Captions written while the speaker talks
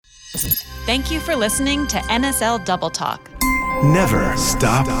Thank you for listening to NSL Double Talk. Never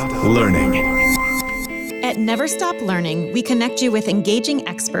stop learning. At Never Stop Learning, we connect you with engaging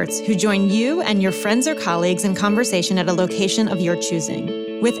experts who join you and your friends or colleagues in conversation at a location of your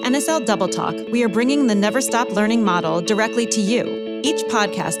choosing. With NSL Double Talk, we are bringing the Never Stop Learning model directly to you. Each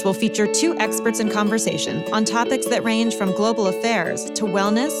podcast will feature two experts in conversation on topics that range from global affairs to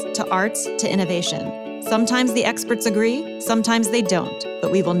wellness to arts to innovation. Sometimes the experts agree, sometimes they don't,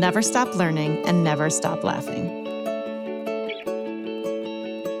 but we will never stop learning and never stop laughing.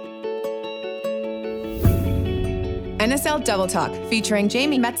 NSL Double Talk, featuring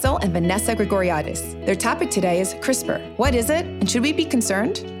Jamie Metzl and Vanessa Grigoriadis. Their topic today is CRISPR. What is it, and should we be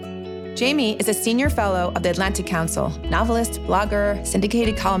concerned? Jamie is a senior fellow of the Atlantic Council, novelist, blogger,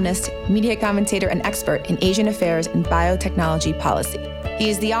 syndicated columnist, media commentator, and expert in Asian affairs and biotechnology policy. He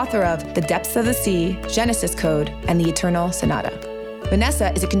is the author of The Depths of the Sea, Genesis Code, and The Eternal Sonata.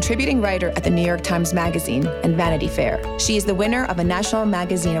 Vanessa is a contributing writer at the New York Times Magazine and Vanity Fair. She is the winner of a National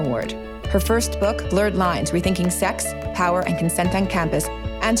Magazine Award. Her first book, Blurred Lines, Rethinking Sex, Power, and Consent on Campus,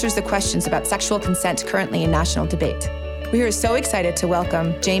 answers the questions about sexual consent currently in national debate. We are so excited to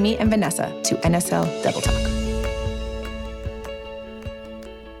welcome Jamie and Vanessa to NSL Double Talk.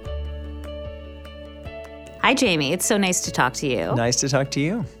 Hi, Jamie. It's so nice to talk to you. Nice to talk to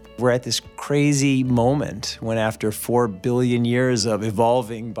you. We're at this crazy moment when, after 4 billion years of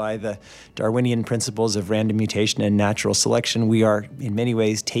evolving by the Darwinian principles of random mutation and natural selection, we are in many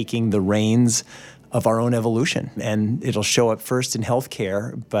ways taking the reins of our own evolution. And it'll show up first in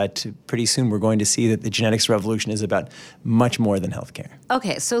healthcare, but pretty soon we're going to see that the genetics revolution is about much more than healthcare.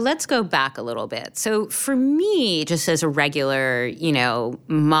 Okay, so let's go back a little bit. So for me, just as a regular,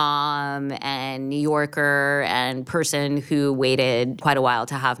 mom and New Yorker and person who waited quite a while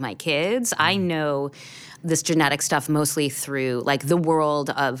to have my kids, I know this genetic stuff mostly through the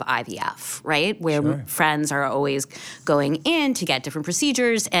world of IVF, right? Where Sure. friends are always going in to get different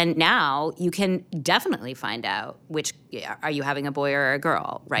procedures. And now you can definitely find out are you having a boy or a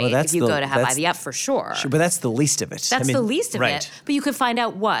girl, right? Well, if you go to have IVF, for sure. Sure, but that's the least of it. That's the least of right. it. But you could find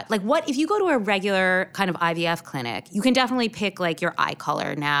out what if you go to a regular kind of IVF clinic, you can definitely pick your eye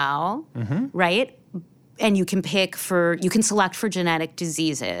color now, right? And you can select for genetic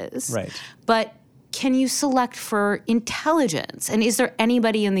diseases. Right. But can you select for intelligence? And is there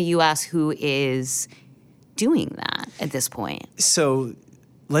anybody in the U.S. who is doing that at this point? So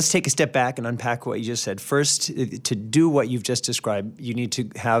let's take a step back and unpack what you just said. First, to do what you've just described, you need to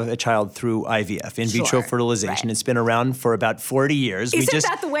have a child through IVF, in vitro Sure. fertilization. Right. It's been around for about 40 years. Isn't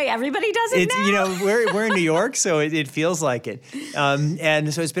that the way everybody does it now? We're in New York, so it feels like it.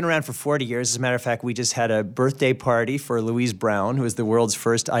 And so it's been around for 40 years. As a matter of fact, we just had a birthday party for Louise Brown, who was the world's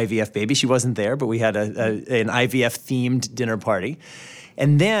first IVF baby. She wasn't there, but we had an IVF-themed dinner party.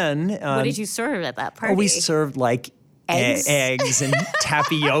 And then... what did you serve at that party? We served eggs and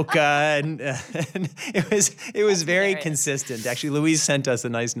tapioca, and it was very consistent. Actually, Louise sent us a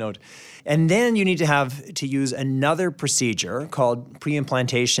nice note. And then you need to use another procedure called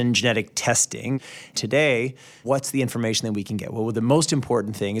pre-implantation genetic testing. Today, what's the information that we can get? Well, the most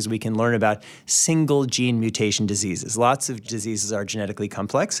important thing is we can learn about single gene mutation diseases. Lots of diseases are genetically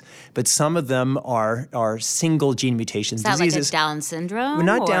complex, but some of them are single gene mutation diseases. Is that like a Down syndrome? Well,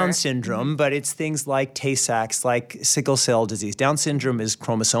 not Down syndrome, but it's things like Tay-Sachs, like sickle cell disease. Down syndrome is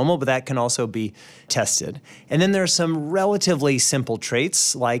chromosomal, but that can also be tested. And then there are some relatively simple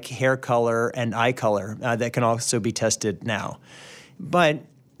traits like hair color and eye color that can also be tested now. But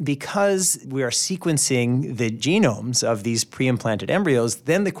because we are sequencing the genomes of these pre-implanted embryos,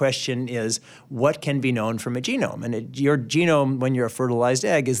 then the question is, what can be known from a genome? And your genome when you're a fertilized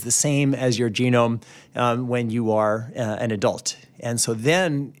egg is the same as your genome when you are an adult. And so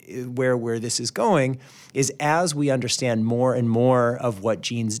then where this is going is, as we understand more and more of what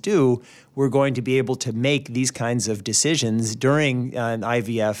genes do, we're going to be able to make these kinds of decisions during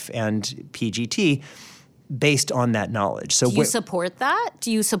IVF and PGT based on that knowledge. So do you support that? Do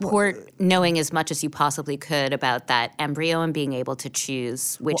you support knowing as much as you possibly could about that embryo and being able to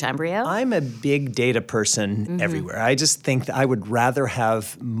choose which embryo? I'm a big data person everywhere. I just think that I would rather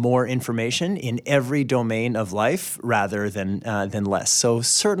have more information in every domain of life rather than less. So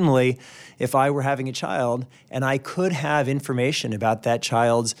certainly, if I were having a child and I could have information about that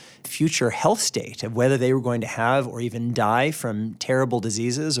child's future health state, of whether they were going to have or even die from terrible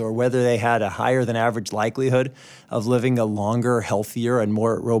diseases, or whether they had a higher than average likelihood of living a longer, healthier, and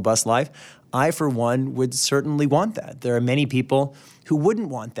more robust life, I, for one, would certainly want that. There are many people who wouldn't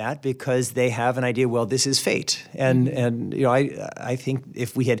want that because they have an idea, well, this is fate. And I think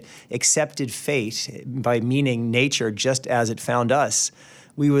if we had accepted fate by meaning nature just as it found us,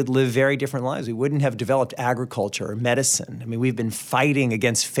 we would live very different lives. We wouldn't have developed agriculture or medicine. I mean, we've been fighting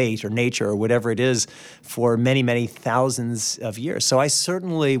against fate or nature or whatever it is for many, many thousands of years. So I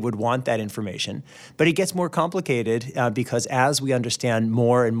certainly would want that information. But it gets more complicated because as we understand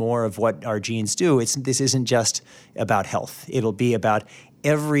more and more of what our genes do, this isn't just about health. It'll be about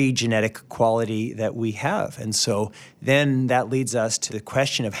every genetic quality that we have. And so then that leads us to the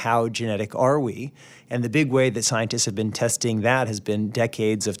question of how genetic are we? And the big way that scientists have been testing that has been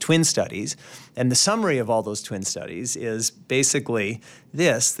decades of twin studies. And the summary of all those twin studies is basically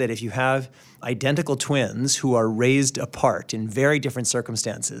this, that if you have identical twins who are raised apart in very different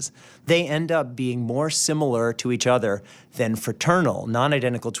circumstances, they end up being more similar to each other than fraternal,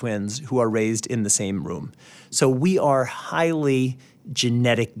 non-identical twins who are raised in the same room. So we are highly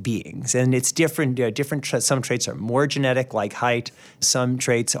genetic beings, and it's different. Some traits are more genetic, like height. Some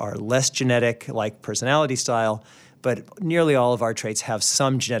traits are less genetic, like personality style. But nearly all of our traits have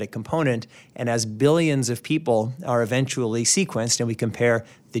some genetic component. And as billions of people are eventually sequenced, and we compare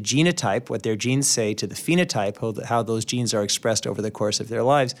the genotype, what their genes say, to the phenotype, how those genes are expressed over the course of their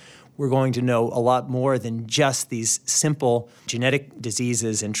lives, we're going to know a lot more than just these simple genetic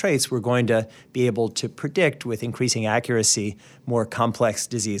diseases and traits. We're going to be able to predict with increasing accuracy more complex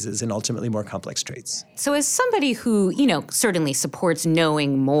diseases and ultimately more complex traits. So as somebody who, certainly supports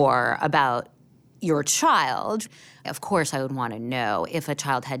knowing more about your child, of course I would want to know if a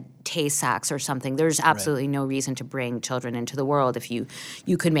child had Tay-Sachs or something. There's absolutely no reason to bring children into the world if you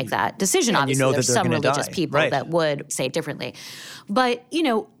could make that decision. And obviously, there's some religious die. people that would say it differently. But,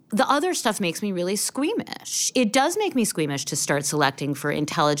 the other stuff makes me really squeamish. It does make me squeamish to start selecting for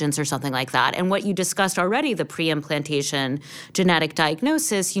intelligence or something like that. And what you discussed already, the pre-implantation genetic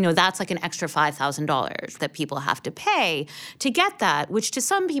diagnosis, that's like an extra $5,000 that people have to pay to get that, which to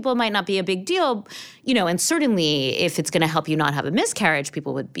some people might not be a big deal, and certainly if it's going to help you not have a miscarriage,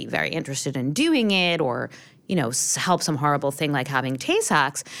 people would be very interested in doing it, or help some horrible thing like having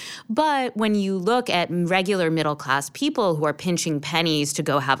Tay-Sachs. But when you look at regular middle-class people who are pinching pennies to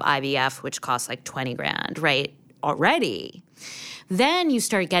go have IVF, which costs like $20,000, right, already, then you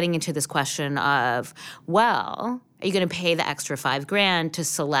start getting into this question of, well, are you going to pay the extra $5,000 to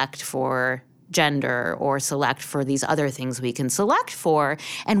select for gender or select for these other things we can select for,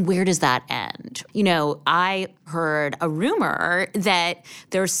 and where does that end? I heard a rumor that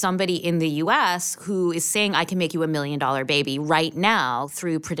there's somebody in the US who is saying, I can make you $1 million baby right now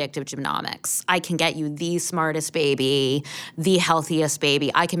through predictive genomics. I can get you the smartest baby, the healthiest baby.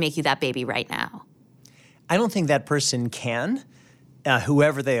 I can make you that baby right now. I don't think that person can,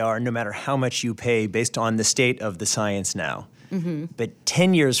 whoever they are, no matter how much you pay based on the state of the science now. Mm-hmm. But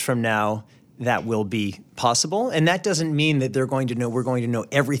 10 years from now, that will be possible. And that doesn't mean that we're going to know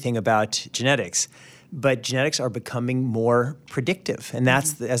everything about genetics. But genetics are becoming more predictive. And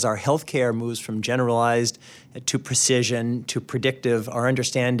that's as our healthcare moves from generalized to precision to predictive, our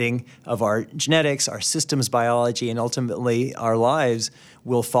understanding of our genetics, our systems biology, and ultimately our lives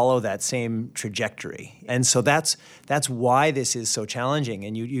will follow that same trajectory. And so that's why this is so challenging.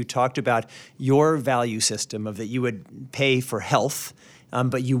 And you talked about your value system of that you would pay for health,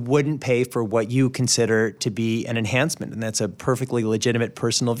 but you wouldn't pay for what you consider to be an enhancement. And that's a perfectly legitimate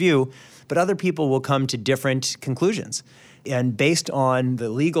personal view. But other people will come to different conclusions. And based on the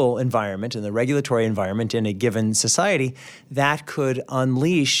legal environment and the regulatory environment in a given society, that could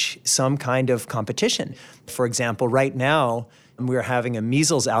unleash some kind of competition. For example, right now, we're having a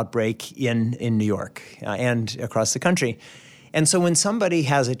measles outbreak in New York and across the country. And so when somebody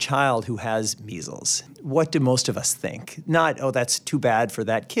has a child who has measles, what do most of us think? Not, oh, that's too bad for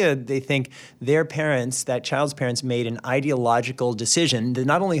that kid. They think their parents, that child's parents, made an ideological decision that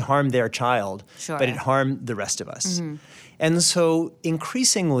not only harmed their child, but it harmed the rest of us. Mm-hmm. And so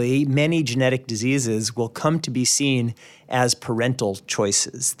increasingly, many genetic diseases will come to be seen as parental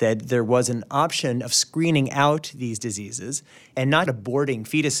choices, that there was an option of screening out these diseases and not aborting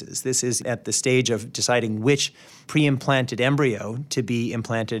fetuses. This is at the stage of deciding which pre-implanted embryo to be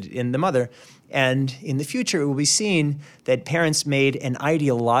implanted in the mother. And in the future, it will be seen that parents made an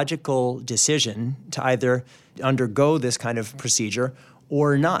ideological decision to either undergo this kind of procedure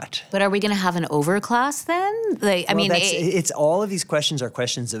or not. But are we going to have an overclass then? It's all of these questions are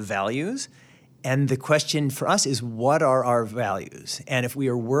questions of values. And the question for us is, what are our values? And if we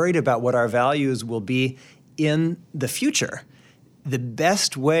are worried about what our values will be in the future, the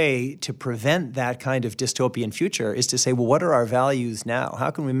best way to prevent that kind of dystopian future is to say, well, what are our values now? How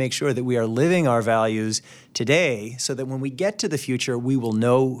can we make sure that we are living our values today so that when we get to the future, we will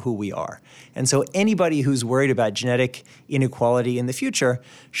know who we are? And so anybody who's worried about genetic inequality in the future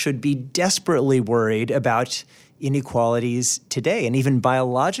should be desperately worried about inequalities today, and even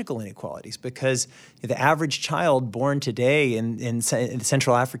biological inequalities, because the average child born today in the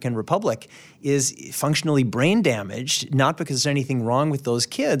Central African Republic is functionally brain damaged, not because there's anything wrong with those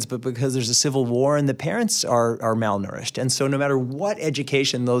kids, but because there's a civil war and the parents are malnourished. And so no matter what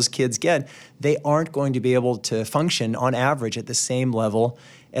education those kids get, they aren't going to be able to function on average at the same level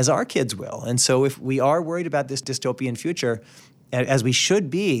as our kids will. And so if we are worried about this dystopian future, as we should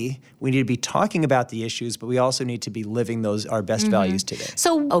be, we need to be talking about the issues, but we also need to be living our best values today.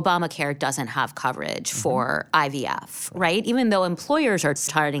 So Obamacare doesn't have coverage for IVF, right? Even though employers are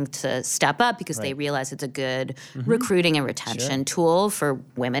starting to step up because they realize it's a good recruiting and retention tool for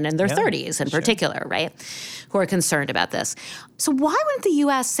women in their 30s in particular, right? Who are concerned about this. So why wouldn't the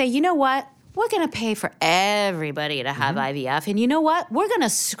U.S. say, you know what? We're going to pay for everybody to have IVF, and you know what? We're going to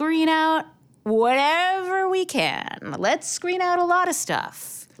screen out whatever we can. Let's screen out a lot of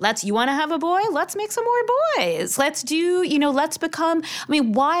stuff. You want to have a boy? Let's make some more boys. Let's do, let's become,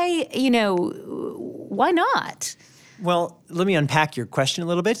 why not? Well, let me unpack your question a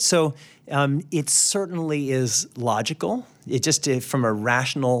little bit. So it certainly is logical. It just from a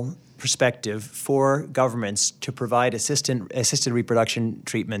rational perspective for governments to provide assisted reproduction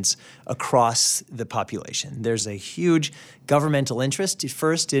treatments across the population. There's a huge governmental interest,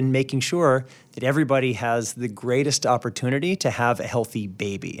 first, in making sure that everybody has the greatest opportunity to have a healthy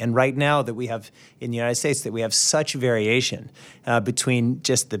baby. And right now that we have in the United States, that we have such variation between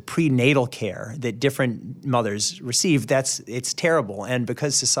just the prenatal care that different mothers receive, it's terrible. And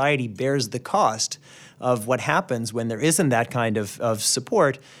because society bears the cost of what happens when there isn't that kind of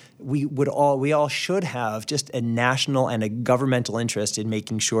support, we all should have just a national and a governmental interest in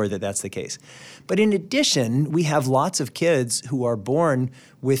making sure that that's the case. But in addition, we have lots of kids who are born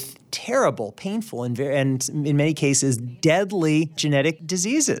with terrible, painful, and in many cases deadly genetic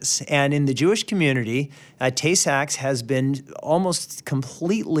diseases. And in the Jewish community, Tay-Sachs has been almost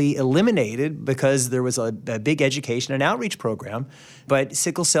completely eliminated because there was a big education and outreach program. But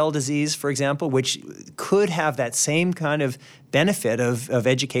sickle cell disease, for example, which could have that same kind of benefit of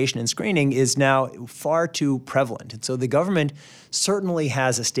education and screening, is now far too prevalent. And so the government certainly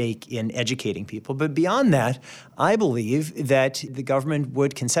has a stake in educating people. But beyond that, I believe that the government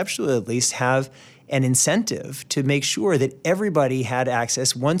would conceptually at least have an incentive to make sure that everybody had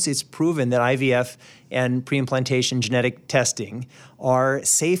access, once it's proven that IVF and pre-implantation genetic testing are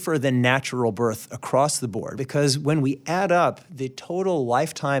safer than natural birth across the board. Because when we add up the total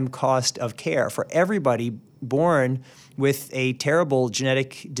lifetime cost of care for everybody born with a terrible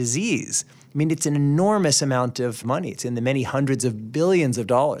genetic disease, it's an enormous amount of money. It's in the many hundreds of billions of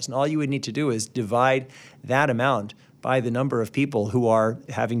dollars. And all you would need to do is divide that amount by the number of people who are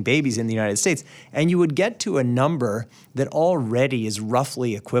having babies in the United States, and you would get to a number that already is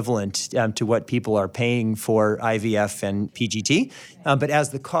roughly equivalent to what people are paying for IVF and PGT. But as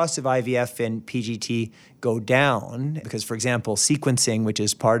the cost of IVF and PGT go down, because, for example, sequencing, which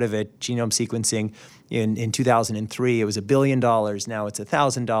is part of it, genome sequencing, in 2003, it was $1 billion. Now it's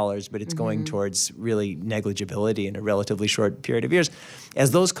 $1,000, but it's going towards really negligibility in a relatively short period of years.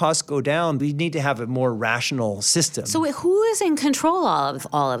 As those costs go down, we need to have a more rational system. So who is in control of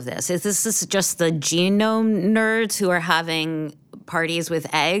all of this? Is this just the genome nerds who are having parties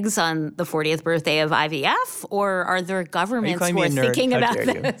with eggs on the 40th birthday of IVF? Or are there governments who are thinking about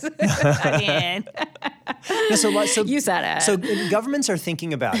this? You said it. So governments are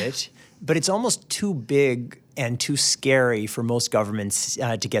thinking about it, but it's almost too big and too scary for most governments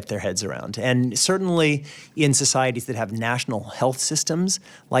to get their heads around. And certainly in societies that have national health systems,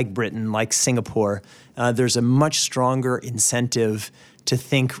 like Britain, like Singapore, there's a much stronger incentive to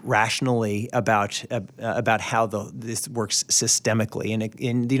think rationally about how this works systemically. And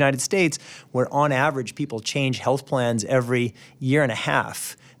in the United States, where on average people change health plans every year and a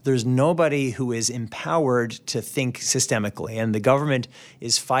half, there's nobody who is empowered to think systemically. And the government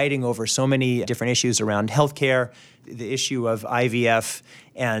is fighting over so many different issues around healthcare. The issue of IVF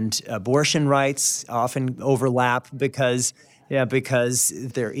and abortion rights often overlap because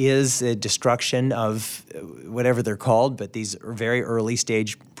there is a destruction of whatever they're called, but these are very early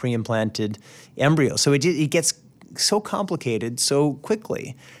stage pre-implanted embryos. So it gets so complicated so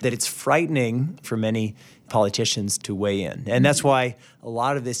quickly that it's frightening for many politicians to weigh in. And that's why a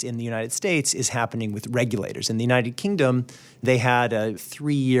lot of this in the United States is happening with regulators. In the United Kingdom, they had a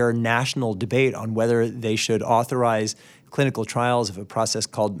 3-year national debate on whether they should authorize clinical trials of a process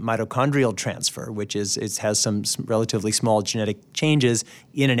called mitochondrial transfer, which has some relatively small genetic changes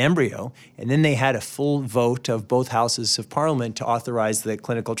in an embryo. And then they had a full vote of both houses of parliament to authorize the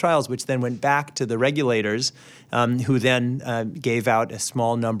clinical trials, which then went back to the regulators, who then gave out a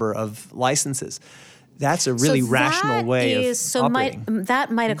small number of licenses. That's a really rational way of operating. That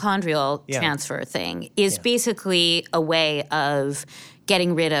mitochondrial transfer thing is basically a way of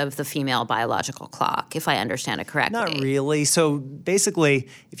getting rid of the female biological clock, if I understand it correctly. Not really. So basically,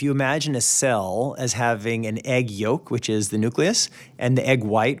 if you imagine a cell as having an egg yolk, which is the nucleus, and the egg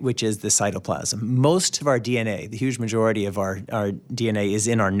white, which is the cytoplasm, most of our DNA, the huge majority of our DNA is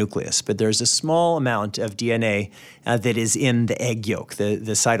in our nucleus, but there's a small amount of DNA that is in the egg yolk, the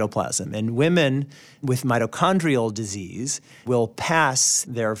cytoplasm. And women with mitochondrial disease will pass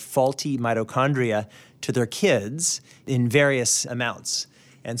their faulty mitochondria to their kids in various amounts.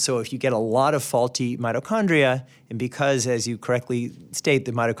 And so if you get a lot of faulty mitochondria, and because, as you correctly state,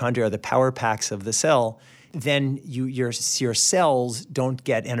 the mitochondria are the power packs of the cell, then your cells don't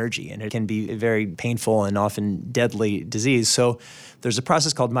get energy, and it can be a very painful and often deadly disease. So there's a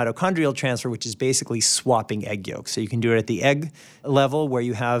process called mitochondrial transfer, which is basically swapping egg yolks. So you can do it at the egg level, where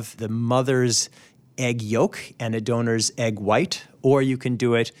you have the mother's egg yolk and a donor's egg white, or you can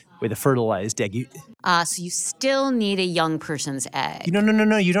do it with a fertilized egg. So you still need a young person's egg.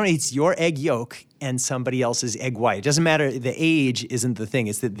 No. You don't. It's your egg yolk and somebody else's egg white. It doesn't matter. The age isn't the thing.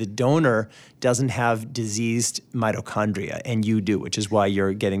 It's that the donor doesn't have diseased mitochondria, and you do, which is why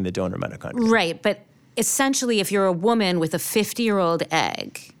you're getting the donor mitochondria. Right. But essentially, if you're a woman with a 50-year-old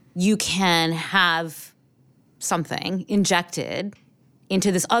egg, you can have something injected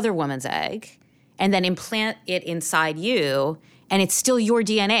into this other woman's egg and then implant it inside you. And it's still your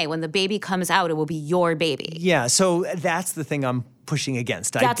DNA. When the baby comes out, it will be your baby. Yeah, so that's the thing I'm pushing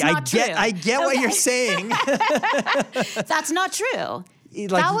against. That's not true. I get what you're saying. That's not true.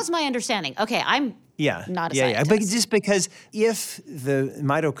 That was my understanding. Okay, I'm not a scientist. But just because if the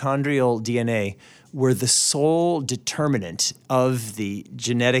mitochondrial DNA were the sole determinant of the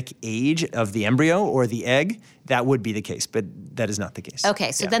genetic age of the embryo or the egg, that would be the case, but that is not the case.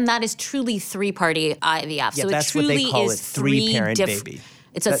 Okay, so then that is truly three-party IVF. Yeah, so that's it truly what they call is it, three-parent baby.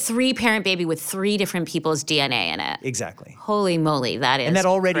 It's a three-parent baby with three different people's DNA in it. Exactly. Holy moly, that is And that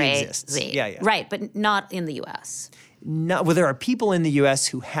already crazy. exists. Yeah. Right, but not in the U.S. Well, there are people in the U.S.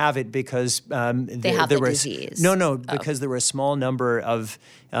 who have it because they have the disease. Because there were a small number of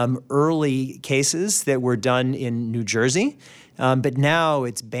early cases that were done in New Jersey. But now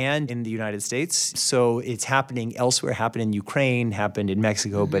it's banned in the United States, so it's happening elsewhere. Happened in Ukraine, happened in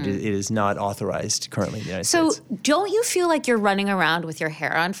Mexico, but it is not authorized currently in the United States. So don't you feel like you're running around with your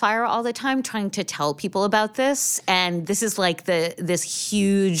hair on fire all the time trying to tell people about this? And this is like this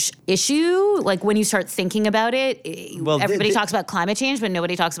huge issue? Like when you start thinking about it, everybody talks about climate change, but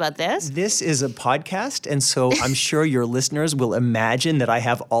nobody talks about this? This is a podcast, and so I'm sure your listeners will imagine that I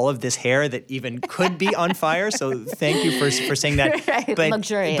have all of this hair that even could be on fire, so thank you for saying that. Right,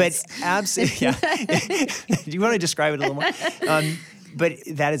 luxurious. But absolutely, yeah. Do you want to describe it a little more? But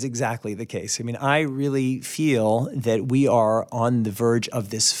that is exactly the case. I mean, I really feel that we are on the verge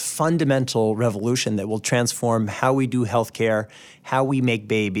of this fundamental revolution that will transform how we do healthcare, how we make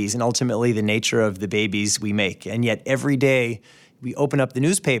babies, and ultimately the nature of the babies we make. And yet every day we open up the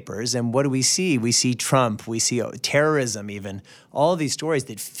newspapers, and what do we see? We see Trump, we see terrorism even, all of these stories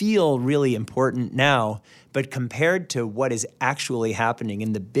that feel really important now, but compared to what is actually happening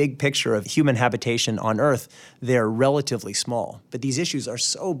in the big picture of human habitation on Earth, they're relatively small. But these issues are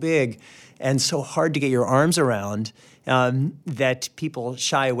so big and so hard to get your arms around that people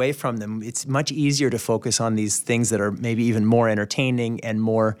shy away from them. It's much easier to focus on these things that are maybe even more entertaining and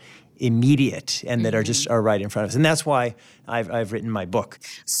more immediate and that are right in front of us. And that's why I've written my book.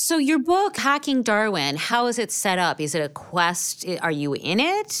 So your book, Hacking Darwin, how is it set up? Is it a quest? Are you in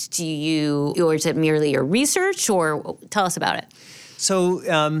it? Or is it merely your research? Or tell us about it. So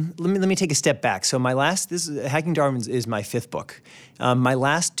let me take a step back. So Hacking Darwin is my fifth book. My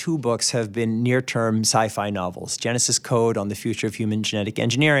last two books have been near-term sci-fi novels, Genesis Code on the future of human genetic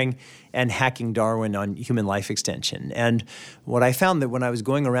engineering and Hacking Darwin on human life extension. And what I found that when I was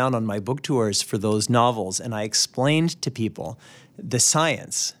going around on my book tours for those novels and I explained to people the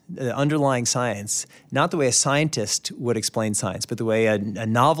science, the underlying science, not the way a scientist would explain science, but the way a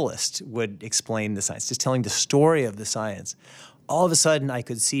novelist would explain the science, just telling the story of the science, all of a sudden I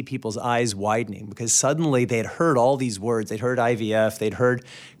could see people's eyes widening because suddenly they had heard all these words. They'd heard IVF, they'd heard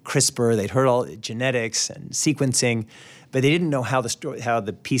CRISPR, they'd heard all genetics and sequencing, but they didn't know how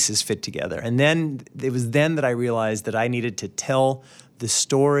the pieces fit together. And then it was then that I realized that I needed to tell the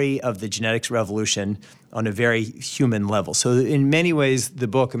story of the genetics revolution on a very human level. So in many ways, the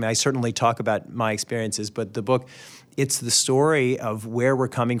book, I certainly talk about my experiences, but the book, it's the story of where we're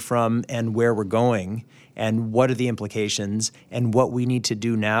coming from and where we're going and what are the implications and what we need to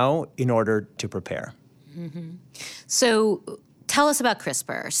do now in order to prepare. So Tell us about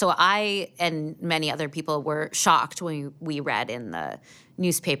CRISPR. So I and many other people were shocked when we read in the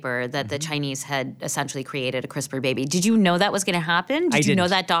newspaper that the Chinese had essentially created a CRISPR baby. Did you know that was going to happen? Did you know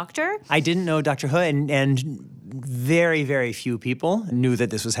that doctor? I didn't know Dr. He, and very, very few people knew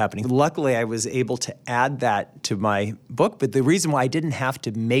that this was happening. Luckily, I was able to add that to my book, but the reason why I didn't have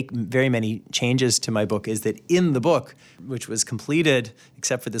to make very many changes to my book is that in the book, which was completed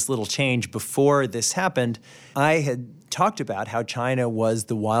except for this little change before this happened, I had talked about how China was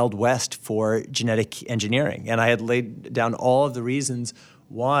the Wild West for genetic engineering. And I had laid down all of the reasons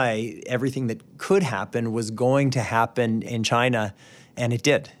why everything that could happen was going to happen in China, and it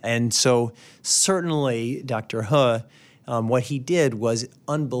did. And so certainly Dr. He, what he did was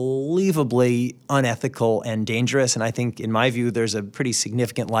unbelievably unethical and dangerous. And I think, in my view, there's a pretty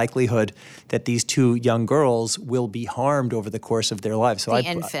significant likelihood that these two young girls will be harmed over the course of their lives. So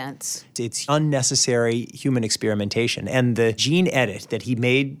infants. It's unnecessary human experimentation. And the gene edit that he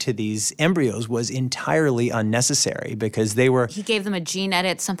made to these embryos was entirely unnecessary because they were... He gave them a gene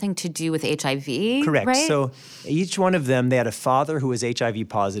edit, something to do with HIV, Correct. Right? So each one of them, they had a father who was HIV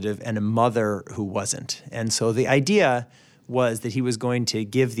positive and a mother who wasn't. And so the idea was that he was going to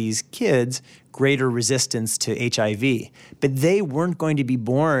give these kids greater resistance to HIV. But they weren't going to be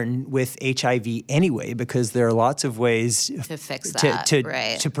born with HIV anyway because there are lots of ways to fix that,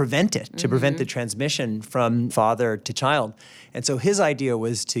 to prevent it, to prevent the transmission from father to child. And so his idea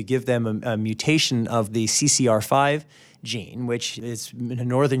was to give them a mutation of the CCR5 gene, which is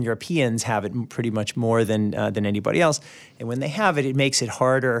Northern Europeans have it pretty much more than anybody else. And when they have it, it makes it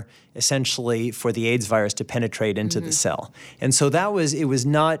harder, essentially, for the AIDS virus to penetrate into the cell. And so it was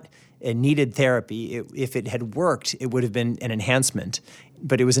not a needed therapy. If it had worked, it would have been an enhancement.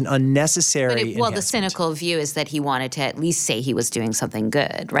 But it was an unnecessary enhancement. The cynical view is that he wanted to at least say he was doing something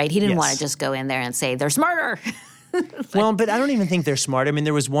good, right? He didn't want to just go in there and say, they're smarter. Well, but I don't even think they're smart. I mean,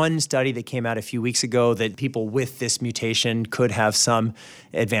 there was one study that came out a few weeks ago that people with this mutation could have some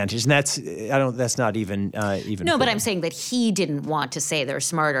advantage, and that's not even No, proven. But I'm saying that he didn't want to say they're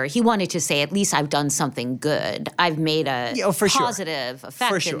smarter. He wanted to say, at least I've done something good. I've made a positive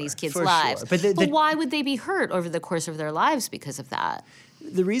effect in these kids' lives. Sure. But why would they be hurt over the course of their lives because of that?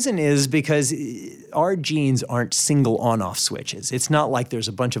 The reason is because our genes aren't single on-off switches. It's not like there's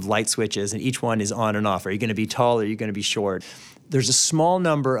a bunch of light switches and each one is on and off. Are you going to be tall or are you going to be short? There's a small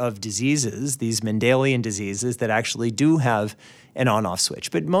number of diseases, these Mendelian diseases, that actually do have an on-off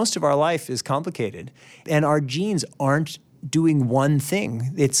switch. But most of our life is complicated. And our genes aren't doing one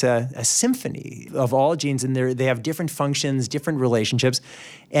thing. It's a symphony of all genes, and they have different functions, different relationships,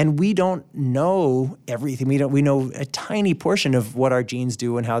 and we don't know everything. We know a tiny portion of what our genes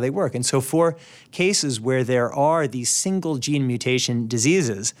do and how they work. And so for cases where there are these single gene mutation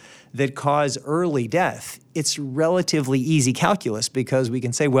diseases that cause early death, it's relatively easy calculus because we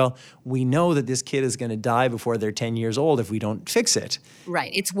can say, well, we know that this kid is going to die before they're 10 years old if we don't fix it.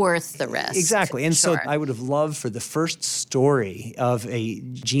 Right. It's worth the risk. Exactly. And so I would have loved for the first story of a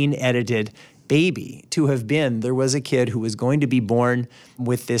gene-edited baby to have been there was a kid who was going to be born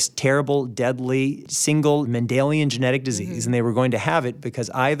with this terrible, deadly, single Mendelian genetic disease, and they were going to have it because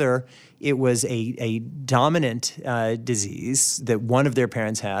either it was a dominant disease that one of their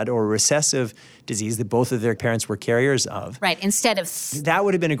parents had or a recessive disease that both of their parents were carriers of. Right. That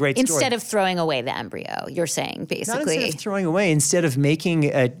would have been a great story. Instead of throwing away the embryo, you're saying, basically. Not instead of throwing away, instead of making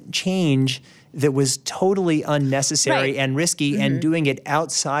a change that was totally unnecessary and risky and doing it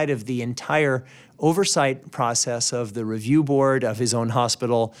outside of the entire oversight process of the review board, of his own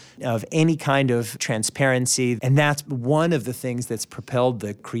hospital, of any kind of transparency. And that's one of the things that's propelled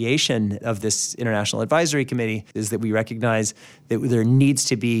the creation of this International Advisory Committee, is that we recognize that there needs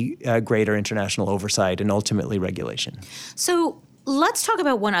to be greater international oversight and ultimately regulation. So let's talk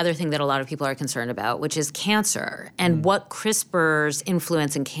about one other thing that a lot of people are concerned about, which is cancer and what CRISPR's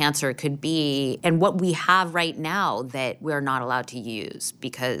influence in cancer could be and what we have right now that we're not allowed to use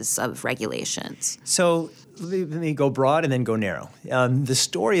because of regulations. So let me go broad and then go narrow. The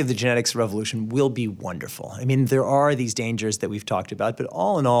story of the genetics revolution will be wonderful. I mean, there are these dangers that we've talked about, but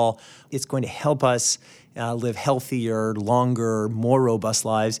all in all, it's going to help us live healthier, longer, more robust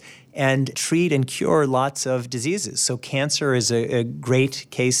lives, and treat and cure lots of diseases. So cancer is a great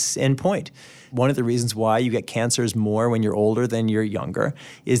case in point. One of the reasons why you get cancers more when you're older than you're younger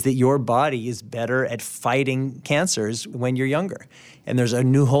is that your body is better at fighting cancers when you're younger. And there's a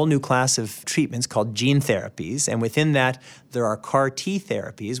whole new class of treatments called gene therapies. And within that, there are CAR T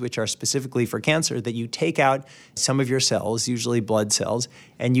therapies, which are specifically for cancer, that you take out some of your cells, usually blood cells,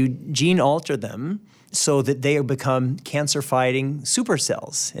 and you gene alter them so that they become cancer-fighting super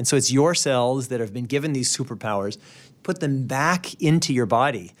cells. And so it's your cells that have been given these superpowers put them back into your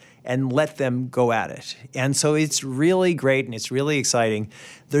body and let them go at it. And so it's really great and it's really exciting.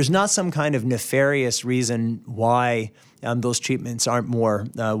 There's not some kind of nefarious reason why those treatments aren't more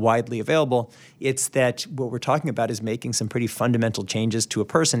widely available. It's that what we're talking about is making some pretty fundamental changes to a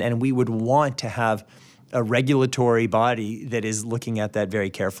person, and we would want to have a regulatory body that is looking at that very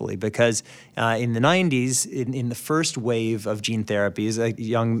carefully, because in the 90s, in the first wave of gene therapies, a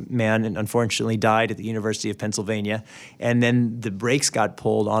young man unfortunately died at the University of Pennsylvania, and then the brakes got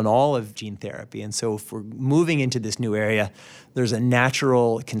pulled on all of gene therapy. And so if we're moving into this new area, there's a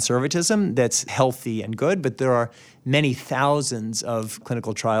natural conservatism that's healthy and good, but there are many thousands of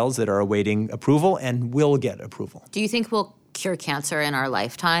clinical trials that are awaiting approval and will get approval. Do you think we'll cure cancer in our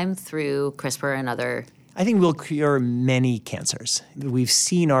lifetime through CRISPR and other? I think we'll cure many cancers. We've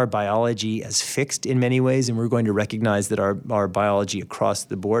seen our biology as fixed in many ways, and we're going to recognize that our biology across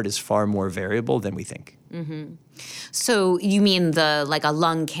the board is far more variable than we think. Mm-hmm. So you mean like a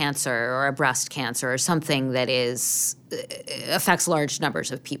lung cancer or a breast cancer or something that affects large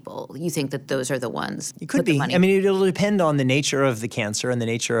numbers of people? You think that those are the ones? It could be. I mean, it'll depend on the nature of the cancer and the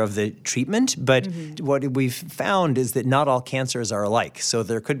nature of the treatment. But what we've found is that not all cancers are alike. So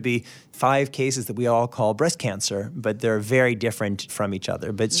there could be 5 cases that we all call breast cancer, but they're very different from each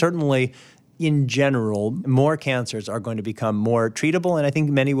other. But certainly, in general, more cancers are going to become more treatable, and I think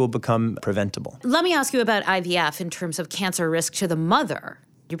many will become preventable. Let me ask you about IVF in terms of cancer risk to the mother.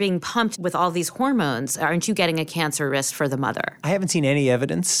 You're being pumped with all these hormones. Aren't you getting a cancer risk for the mother? I haven't seen any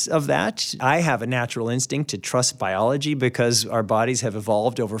evidence of that. I have a natural instinct to trust biology because our bodies have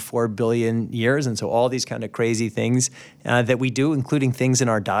evolved over 4 billion years. And so all these kind of crazy things that we do, including things in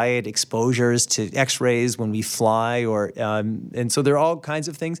our diet, exposures to X-rays when we fly, and so there are all kinds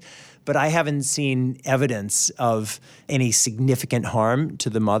of things. But I haven't seen evidence of any significant harm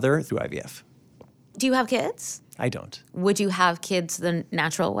to the mother through IVF. Do you have kids? I don't. Would you have kids the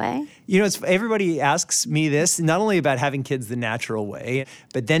natural way? You know, everybody asks me this, not only about having kids the natural way,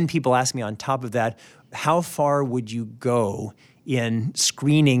 but then people ask me on top of that, how far would you go in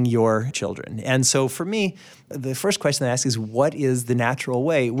screening your children? And so for me, the first question I ask is, what is the natural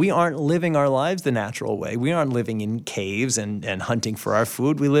way? We aren't living our lives the natural way. We aren't living in caves and hunting for our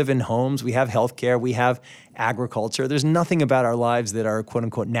food. We live in homes. We have healthcare. We have agriculture. There's nothing about our lives that are quote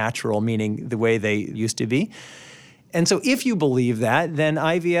unquote natural, meaning the way they used to be. And so if you believe that, then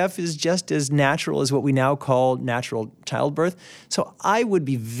IVF is just as natural as what we now call natural childbirth. So I would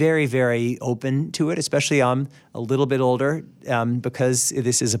be very, very open to it, especially I'm a little bit older because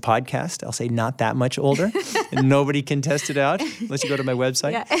this is a podcast. I'll say not that much older, and nobody can test it out unless you go to my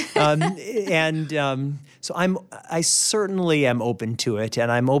website. Yeah. So I certainly am open to it, and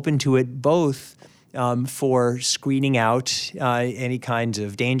I'm open to it both for screening out any kinds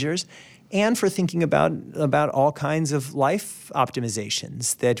of dangers and for thinking about all kinds of life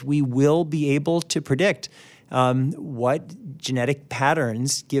optimizations that we will be able to predict what genetic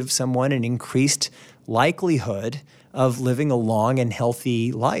patterns give someone an increased likelihood of living a long and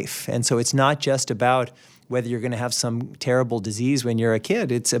healthy life. And so it's not just about whether you're going to have some terrible disease when you're a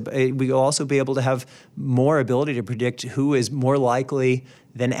kid. We'll also be able to have more ability to predict who is more likely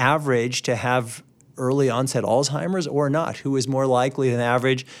than average to have early onset Alzheimer's or not, who is more likely than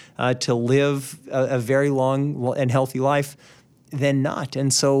average to live a very long and healthy life than not.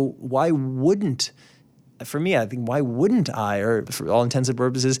 And so why wouldn't I, or for all intents and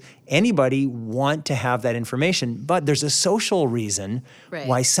purposes, anybody want to have that information? But there's a social reason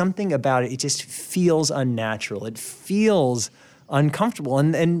why something about it just feels unnatural. It feels uncomfortable,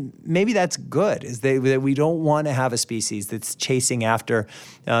 and maybe that's good, is that we don't want to have a species that's chasing after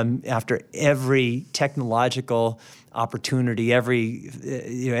every technological opportunity,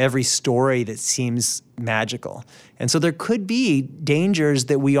 every story that seems magical. And so there could be dangers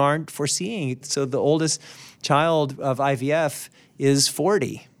that we aren't foreseeing. So the oldest child of IVF is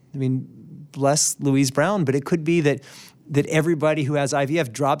 40. I mean, bless Louise Brown, but it could be that everybody who has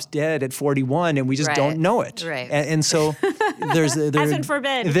IVF drops dead at 41, and we just don't know it. Right. And so there's heaven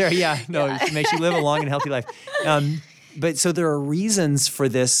forbid. Makes you live a long and healthy life. But so there are reasons for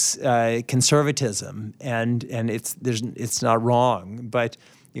this conservatism, and it's not wrong. But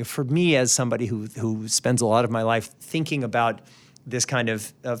for me, as somebody who spends a lot of my life thinking about this kind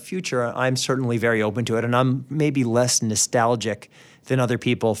of future, I'm certainly very open to it, and I'm maybe less nostalgic than other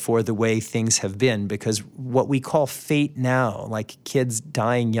people for the way things have been, because what we call fate now, like kids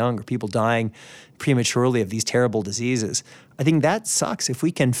dying young or people dying prematurely of these terrible diseases, I think that sucks. If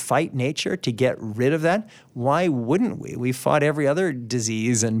we can fight nature to get rid of that, why wouldn't we? We fought every other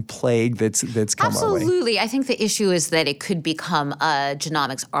disease and plague that's come our way. Absolutely. I think the issue is that it could become a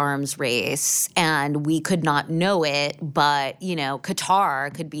genomics arms race, and we could not know it, but,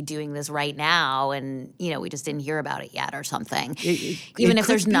 Qatar could be doing this right now, and, we just didn't hear about it yet or something. Even if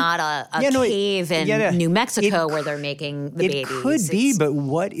there's not a cave in New Mexico where they're making the babies. It could be, but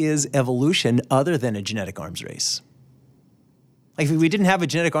what is evolution other than a genetic arms race? Like, if we didn't have a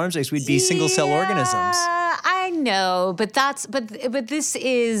genetic arms race, we'd be single-cell organisms. I know, but this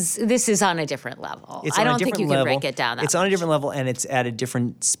is on a different level. I don't think you can break it down that much. It's on a different level, and it's at a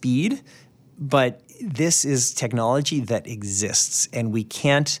different speed. But this is technology that exists, and we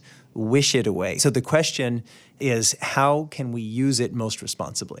can't wish it away. So the question is, how can we use it most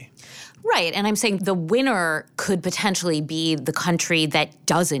responsibly? Right, and I'm saying the winner could potentially be the country that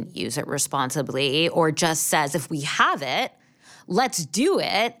doesn't use it responsibly, or just says, if we have it, let's do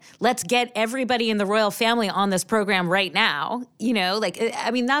it. Let's get everybody in the royal family on this program right now.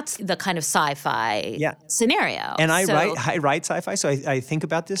 That's the kind of sci-fi scenario. And I write sci-fi, so I think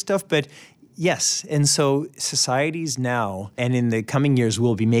about this stuff, but yes. And so societies now and in the coming years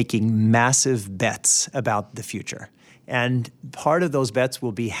will be making massive bets about the future. And part of those bets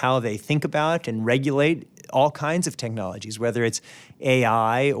will be how they think about and regulate all kinds of technologies, whether it's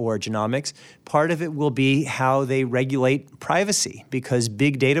AI or genomics. Part of it will be how they regulate privacy, because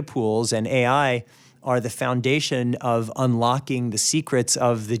big data pools and AI are the foundation of unlocking the secrets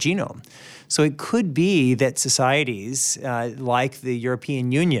of the genome. So it could be that societies like the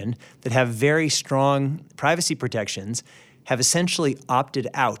European Union that have very strong privacy protections have essentially opted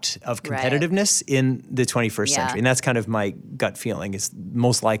out of competitiveness in the 21st century. And that's kind of my gut feeling is the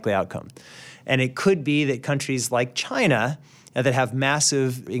most likely outcome. And it could be that countries like China that have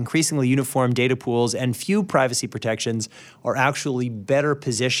massive, increasingly uniform data pools and few privacy protections are actually better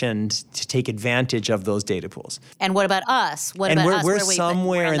positioned to take advantage of those data pools. And what about us? We're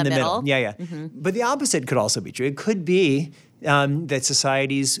somewhere in the middle. Yeah. Mm-hmm. But the opposite could also be true. It could be that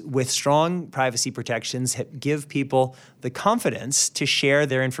societies with strong privacy protections give people the confidence to share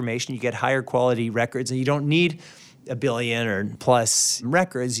their information. You get higher quality records, and you don't need 1 billion or plus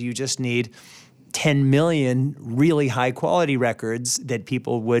records. You just need 10 million really high quality records that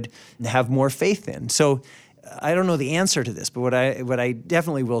people would have more faith in. So I don't know the answer to this, but what I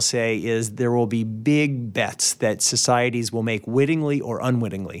definitely will say is there will be big bets that societies will make wittingly or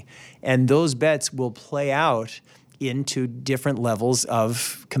unwittingly. And those bets will play out into different levels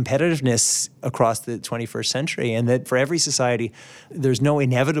of competitiveness across the 21st century, and that for every society, there's no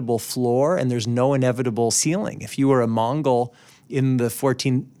inevitable floor and there's no inevitable ceiling. If you were a Mongol in the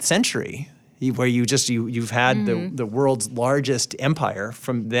 14th century, where you've had the world's largest empire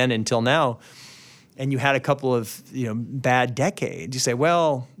from then until now, and you had a couple of bad decades, you say,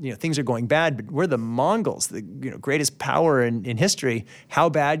 well, things are going bad, but we're the Mongols, the greatest power in history. How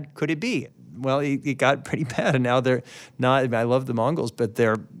bad could it be? Well, it got pretty bad, and now they're not. I love the Mongols, but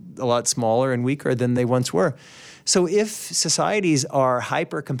they're a lot smaller and weaker than they once were. So if societies are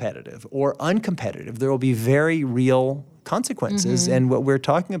hyper-competitive or uncompetitive, there will be very real consequences. Mm-hmm. And what we're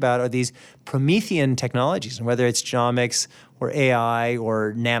talking about are these Promethean technologies, and whether it's genomics or AI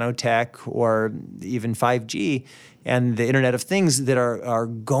or nanotech or even 5G and the Internet of Things that are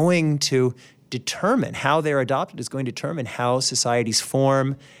going to determine how they're adopted is going to determine how societies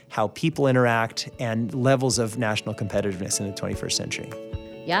form, how people interact, and levels of national competitiveness in the 21st century.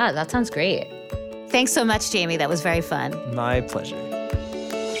 Yeah, that sounds great. Thanks so much, Jamie. That was very fun. My pleasure.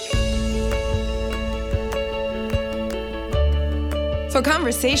 For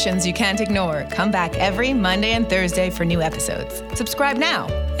conversations you can't ignore, come back every Monday and Thursday for new episodes. Subscribe now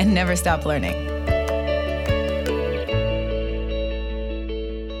and never stop learning.